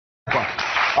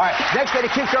right, next way to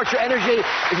kickstart your energy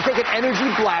is to take an energy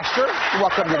blaster.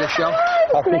 Welcome to the show.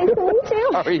 Nice to meet you.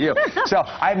 How are you? So,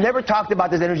 I've never talked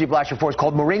about this energy blaster before. It's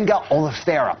called Moringa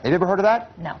Oleifera. Have you ever heard of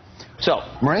that? No. So,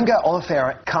 Moringa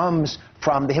Oleifera comes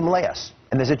from the Himalayas.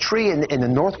 And there's a tree in the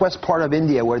northwest part of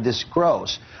India where this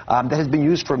grows that has been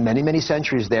used for many, many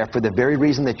centuries there for the very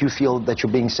reason that you feel that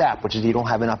you're being sapped, which is you don't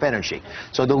have enough energy.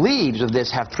 So the leaves of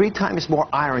this have 3 times more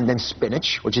iron than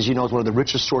spinach, which, as you know, is one of the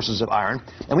richest sources of iron.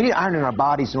 And we need iron in our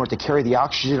bodies in order to carry the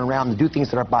oxygen around and do things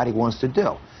that our body wants to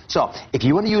do. So if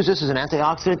you want to use this as an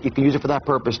antioxidant, you can use it for that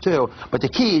purpose too. But the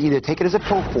key is either take it as a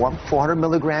pill form, 400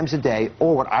 milligrams a day,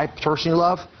 or what I personally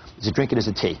love is to drink it as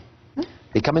a tea.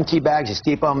 They come in tea bags, you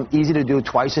steep them, easy to do,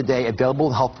 twice a day, available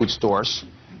in health food stores.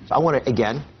 So I want to,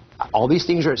 again, all these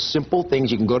things are simple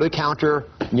things. You can go to the counter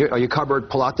or your cupboard,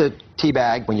 pull out the tea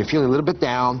bag when you're feeling a little bit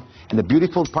down. And the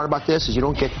beautiful part about this is you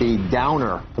don't get the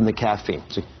downer from the caffeine.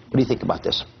 So what do you think about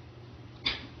this?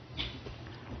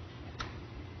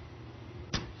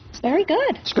 Very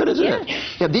good. It's good, isn't it?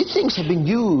 Yeah, these things have been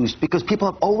used because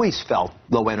people have always felt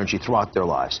low energy throughout their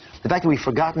lives. The fact that we've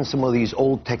forgotten some of these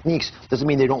old techniques doesn't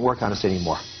mean they don't work on us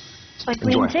anymore. Like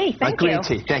green tea. Thank you. Like green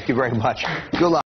tea. Thank you very much. Good luck.